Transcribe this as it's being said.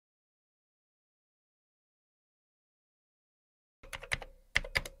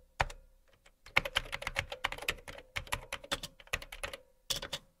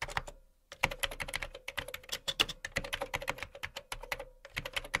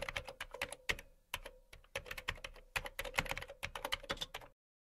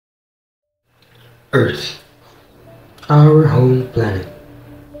Earth, our home planet.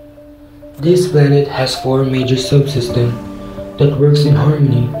 This planet has four major subsystems that works in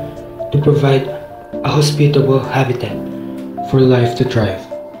harmony to provide a hospitable habitat for life to thrive.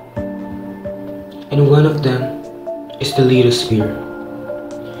 And one of them is the lithosphere.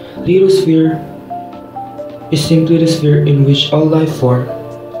 Lithosphere is simply the sphere in which all life form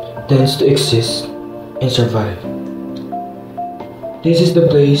tends to exist and survive. This is the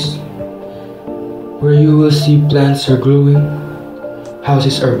place where you will see plants are growing,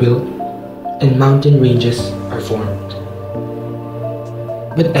 houses are built, and mountain ranges are formed.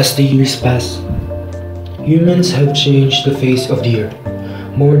 But as the years pass, humans have changed the face of the earth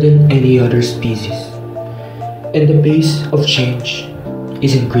more than any other species, and the pace of change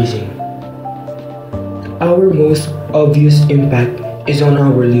is increasing. Our most obvious impact is on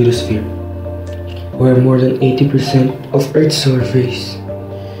our lithosphere, where more than 80% of Earth's surface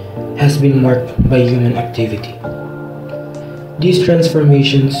has been marked by human activity. These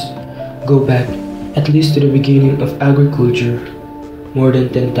transformations go back at least to the beginning of agriculture more than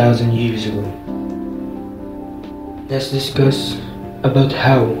 10,000 years ago. Let's discuss about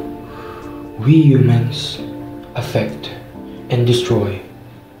how we humans affect and destroy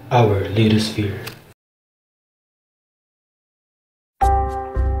our lithosphere.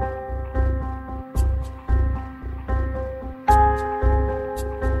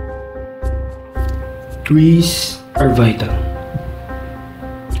 Trees are vital.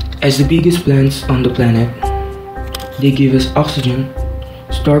 As the biggest plants on the planet, they give us oxygen,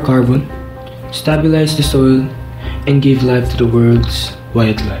 store carbon, stabilize the soil, and give life to the world's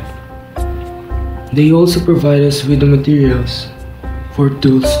wildlife. They also provide us with the materials for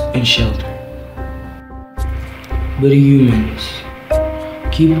tools and shelter. But humans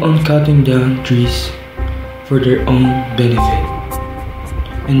keep on cutting down trees for their own benefit,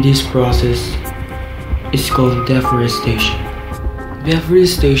 and this process is called deforestation.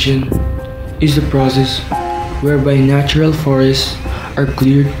 Deforestation is the process whereby natural forests are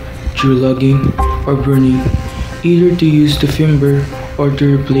cleared through logging or burning, either to use the timber or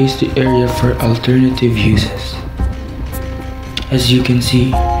to replace the area for alternative uses. As you can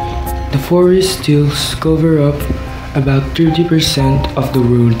see, the forest still cover up about 30% of the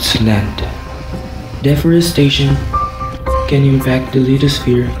world's land. Deforestation can impact the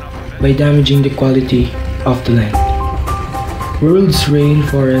lithosphere by damaging the quality of the land. World's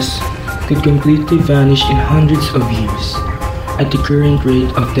rainforests could completely vanish in hundreds of years at the current rate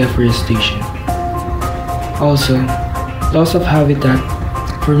of deforestation. Also, loss of habitat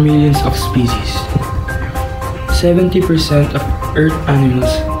for millions of species. 70% of Earth animals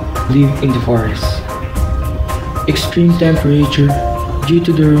live in the forests. Extreme temperature due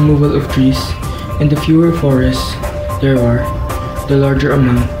to the removal of trees, and the fewer forests there are, the larger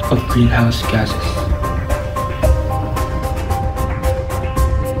amount of greenhouse gases.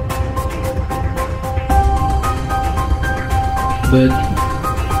 But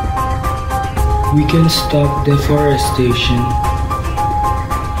we can stop deforestation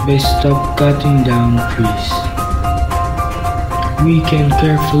by stop cutting down trees. We can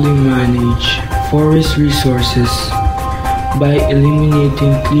carefully manage forest resources by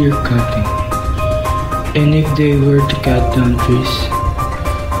eliminating clear cutting. And if they were to cut down trees,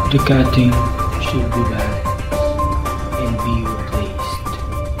 the cutting should be balanced and be replaced.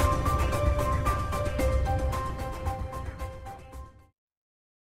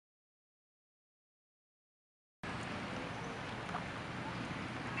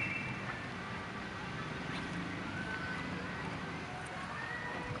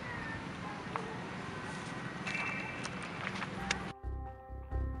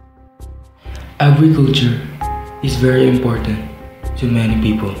 Agriculture is very important to many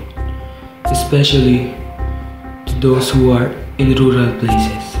people, especially to those who are in rural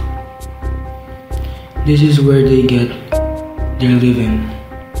places. This is where they get their living.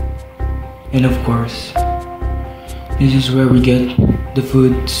 And of course, this is where we get the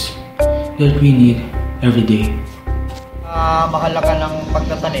foods that we need every day. Mahalaga ng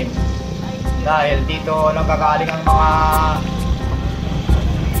pagtatanim dahil dito nanggagaling ang mga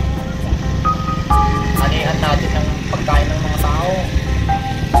anihan natin ng pagkain ng mga tao,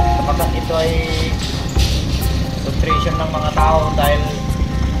 sapagkat ito ay nutrition ng mga tao dahil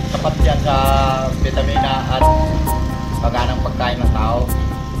sapat yan sa vitamina at paganang pagkain ng tao.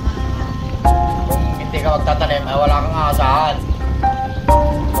 Kung hindi ka magtatanim ay wala kang aasahan,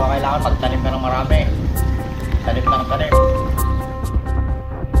 so kailangan magtanim ka ng marami, tanim ng tanim.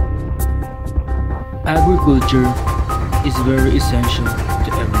 Agriculture is very essential to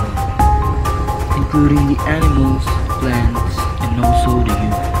everyone, including the animals, plants, and also the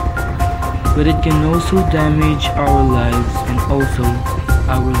human. but it can also damage our lives and also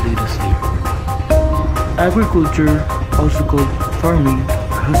our lithosphere. Agriculture, also called farming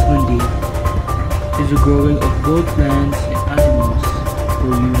or husbandry, is the growing of both plants and animals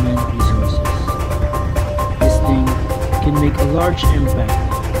for human resources. This thing can make a large impact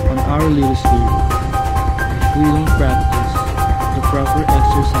on our lithosphere if we don't practice the proper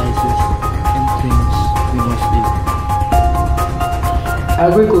exercises and things we must do.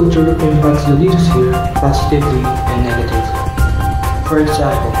 Agriculture impacts the lithosphere positively and negatively. For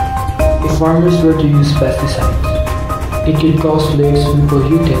example, if farmers were to use pesticides, it could cause lakes to be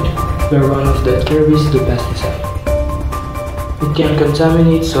polluted by runoff that carries the pesticide. It can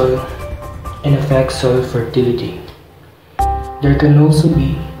contaminate soil and affect soil fertility. There can also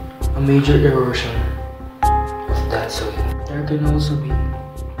be a major erosion of that soil. There can also be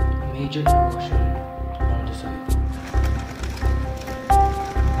a major erosion on the soil.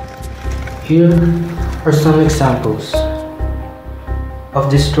 Here are some examples of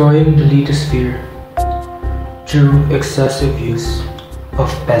destroying the lithosphere through excessive use of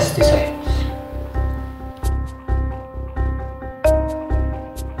pesticides.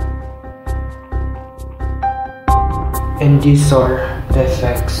 And these are the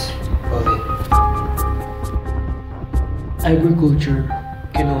effects of it. Agriculture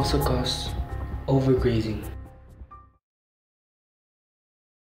can also cause overgrazing.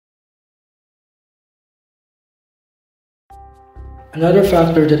 Another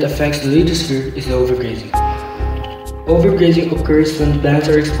factor that affects the lithosphere is overgrazing. Overgrazing occurs when plants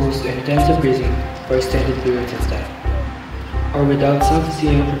are exposed to intensive grazing for extended periods of time, or without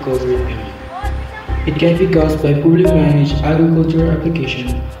sufficient recovery period. It can be caused by poorly managed agricultural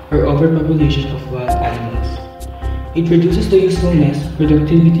application or overpopulation of wild animals. It reduces the usefulness,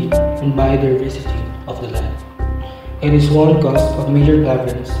 productivity, and biodiversity of the land, and is one cause of major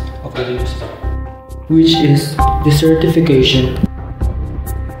problems of the lithosphere, which is desertification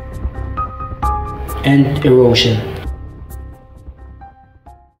and erosion.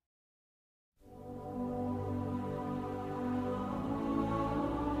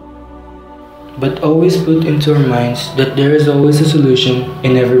 But always put into our minds that there is always a solution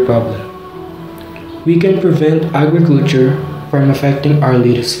in every problem. We can prevent agriculture from affecting our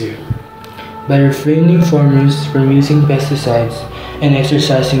lithosphere by refraining farmers from using pesticides and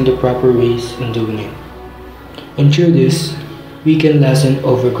exercising the proper ways in doing it. And through this, we can lessen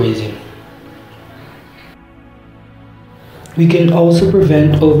overgrazing. We can also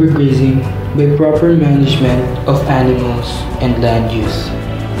prevent overgrazing by proper management of animals and land use.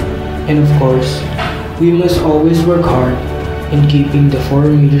 And of course, we must always work hard in keeping the four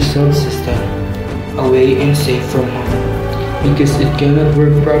major subsystems away and safe from harm, because it cannot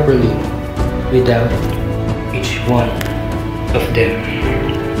work properly without each one of them.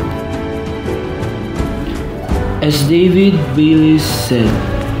 As David Baylis said,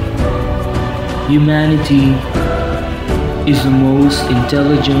 humanity is the most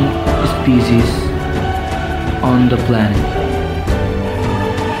intelligent species on the planet,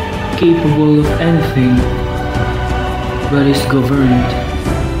 capable of anything, but is governed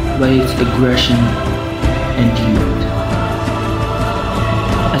by its aggression and youth.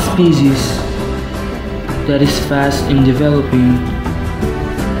 A species that is fast in developing,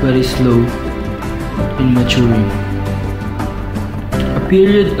 but is slow in maturing. A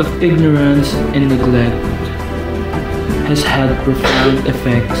period of ignorance and neglect has had profound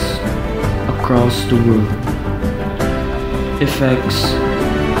effects across the world. Effects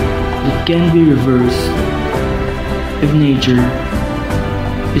that can be reversed if nature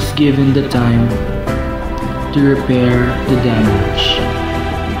is given the time to repair the damage.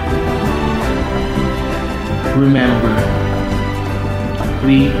 Remember,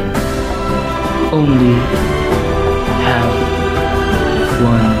 we only